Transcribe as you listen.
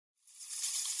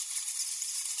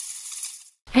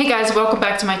Hey guys, welcome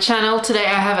back to my channel. Today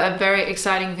I have a very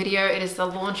exciting video. It is the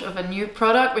launch of a new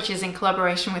product which is in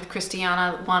collaboration with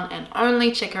Kristiana One and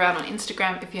Only. Check her out on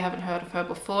Instagram if you haven't heard of her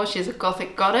before. She's a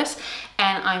gothic goddess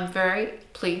and I'm very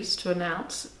pleased to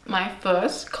announce my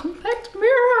first compact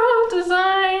mirror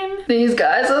design. These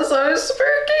guys are so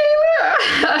spooky.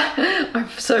 I'm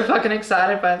so fucking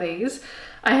excited by these.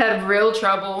 I had real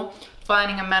trouble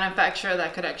finding a manufacturer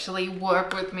that could actually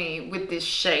work with me with this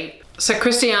shape. So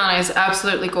Kristiana is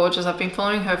absolutely gorgeous. I've been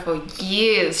following her for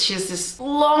years. She has this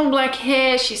long black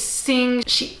hair, she sings,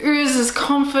 she oozes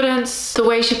confidence. The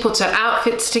way she puts her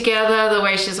outfits together, the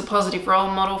way she's a positive role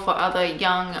model for other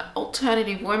young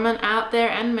alternative women out there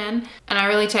and men. And I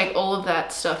really take all of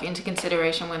that stuff into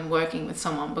consideration when working with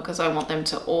someone because I want them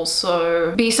to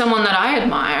also be someone that I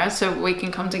admire so we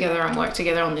can come together and work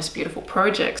together on this beautiful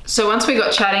project. So once we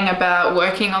got chatting about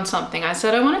working on something, I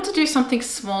said I wanted to do something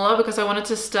smaller because I wanted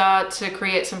to start to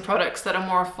create some products that are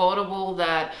more affordable,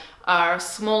 that are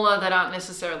smaller, that aren't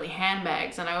necessarily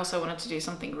handbags. And I also wanted to do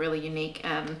something really unique,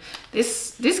 and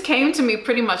this came to me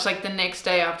pretty much like the next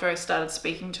day after I started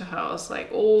speaking to her. I was like,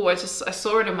 oh, I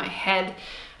saw it in my head,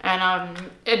 and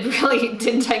it really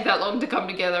didn't take that long to come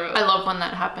together. I love when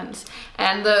that happens.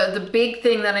 And the big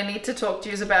thing that I need to talk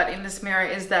to you about in this mirror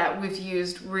is that we've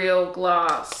used real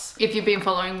glass. If you've been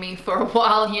following me for a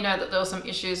while, you know that there were some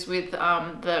issues with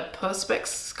the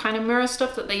Perspex kind of mirror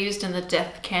stuff that they used in the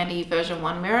Death Candy version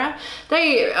 1 mirror.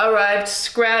 They arrived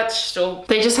scratched, or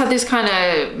they just had this kind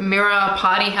of mirror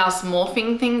party house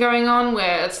morphing thing going on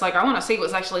where it's like, I want to see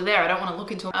what's actually there. I don't want to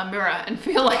look into a mirror and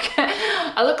feel like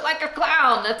I look like a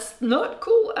clown. That's not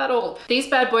cool at all. These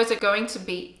bad boys are going to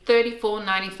be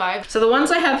 $34.95. So the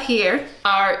ones I have here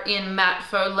are in matte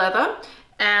faux leather.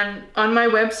 And on my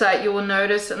website, you will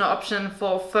notice an option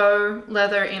for faux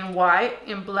leather in white,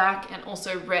 in black, and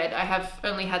also red. I have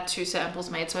only had 2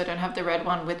 samples made, so I don't have the red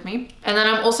one with me. And then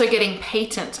I'm also getting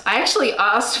patent. I actually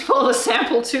asked for the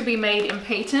sample to be made in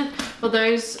patent. For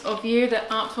those of you that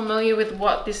aren't familiar with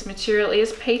what this material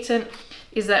is, patent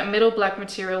is that middle black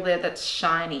material there that's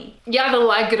shiny. You either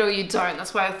like it or you don't.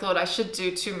 That's why I thought I should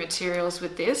do 2 materials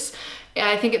with this.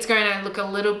 I think it's going to look a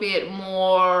little bit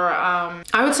more,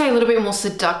 I would say a little bit more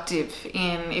seductive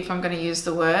in, if I'm going to use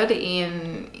the word,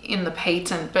 in the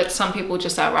patent, but some people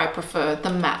just outright prefer the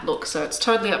matte look, so it's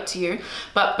totally up to you.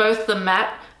 But both the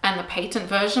matte and the patent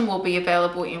version will be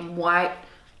available in white,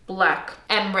 black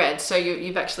and red, so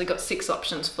you've actually got 6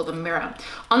 options for the mirror.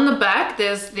 On the back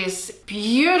there's this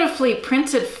beautifully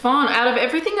printed font. Out of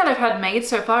everything that I've had made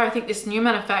so far, I think this new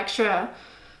manufacturer,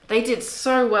 they did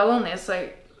so well on this.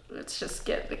 Like, let's just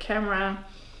get the camera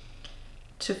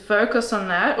to focus on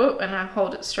that. Oh, and I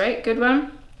hold it straight. Good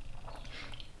one.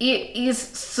 It is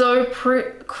so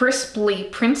crisply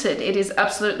printed. It is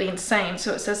absolutely insane.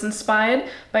 So it says, inspired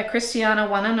by Kristiana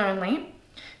One and Only,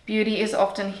 beauty is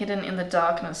often hidden in the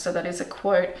darkness. So that is a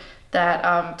quote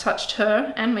that touched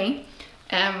her and me.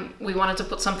 And we wanted to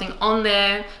put something on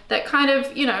there that kind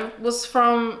of, you know, was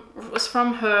from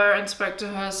her and spoke to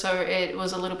her, so it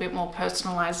was a little bit more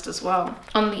personalized as well.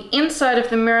 On the inside of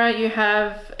the mirror, you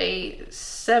have a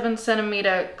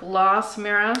 7cm glass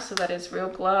mirror, so that is real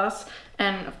glass.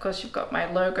 And of course, you've got my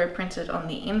logo printed on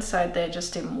the inside there,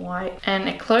 just in white. And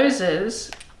it closes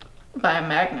by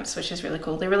magnets, which is really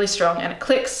cool. They're really strong, and it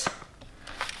clicks.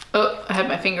 Oh, I had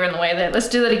my finger in the way there. Let's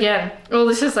do that again. Oh,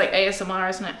 this is like ASMR,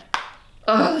 isn't it?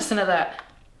 Oh, listen to that.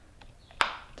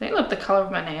 Don't you love the color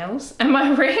of my nails? And my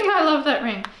ring, I love that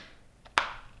ring.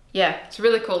 Yeah, it's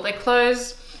really cool. They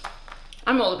close.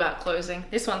 I'm all about closing.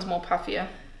 This one's more puffier.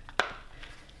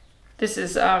 This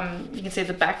is, you can see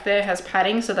the back there has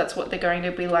padding, so that's what they're going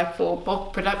to be like for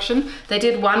bulk production. They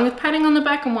did one with padding on the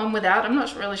back and one without. I'm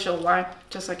not really sure why,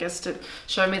 just I guess to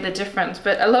show me the difference.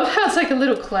 But I love how it's like a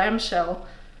little clamshell.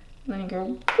 And then you go,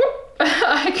 whoop.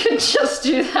 I could just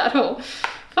do that all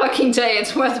fucking day.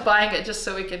 It's worth buying it just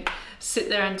so we can sit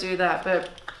there and do that. But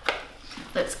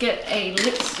let's get a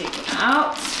lipstick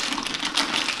out.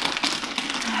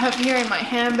 I have here in my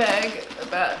handbag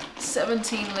about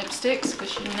 17 lipsticks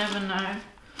because you never know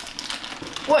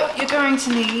what you're going to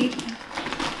need.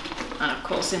 And of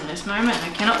course, in this moment, I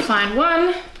cannot find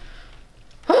one.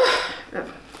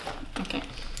 Okay,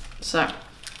 so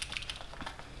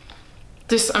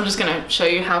this, I'm just going to show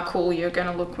you how cool you're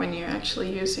going to look when you're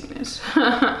actually using this.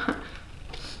 I'll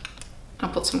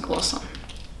put some gloss on.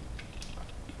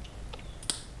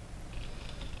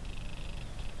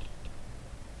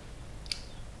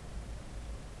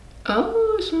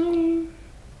 Oh, shiny.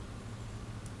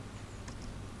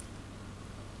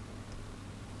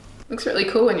 Looks really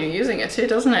cool when you're using it too,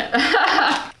 doesn't it?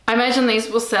 I imagine these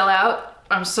will sell out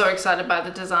I'm so excited by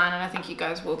the design, and I think you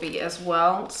guys will be as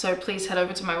well. So please head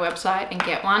over to my website and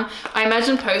get one. I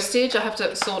imagine postage, I have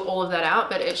to sort all of that out,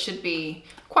 but it should be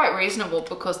quite reasonable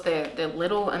because they're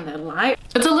little and they're light.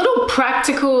 It's a little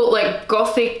practical, like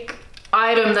gothic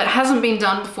item that hasn't been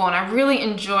done before, and I really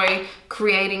enjoy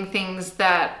creating things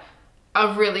that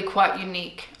are really quite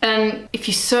unique. And if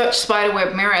you search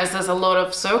spiderweb mirrors, there's a lot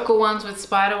of circle ones with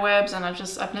spider webs, and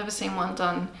I've never seen one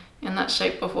done in that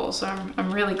shape before, so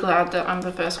I'm really glad that I'm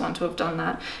the first one to have done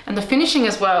that. And the finishing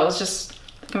as well is just,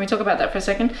 can we talk about that for a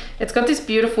second? It's got this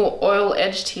beautiful oil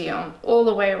edged here all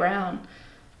the way around.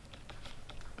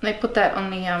 They put that on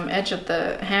the edge of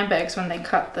the handbags when they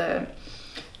cut the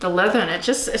leather, and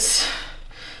it's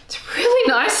really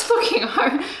nice looking.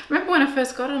 I remember when I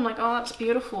first got it, I'm like, oh, that's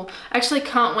beautiful. I actually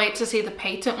can't wait to see the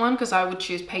patent one, because I would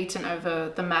choose patent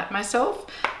over the matte myself.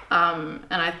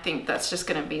 And I think that's just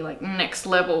gonna be like next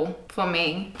level for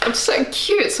me. It's so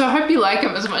cute. So I hope you like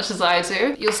them as much as I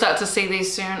do. You'll start to see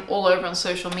these soon all over on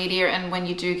social media, and when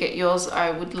you do get yours,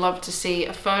 I would love to see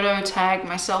a photo, tag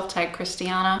myself, tag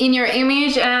Kristiana in your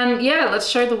image, and yeah, let's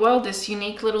show the world this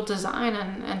unique little design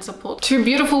and support two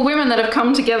beautiful women that have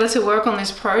come together to work on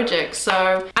this project.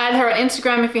 So add her on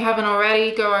Instagram if you haven't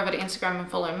already. Go over to Instagram and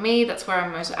follow me. That's where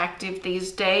I'm most active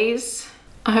these days.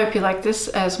 I hope you like this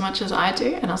as much as I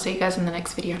do, and I'll see you guys in the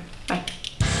next video. Bye.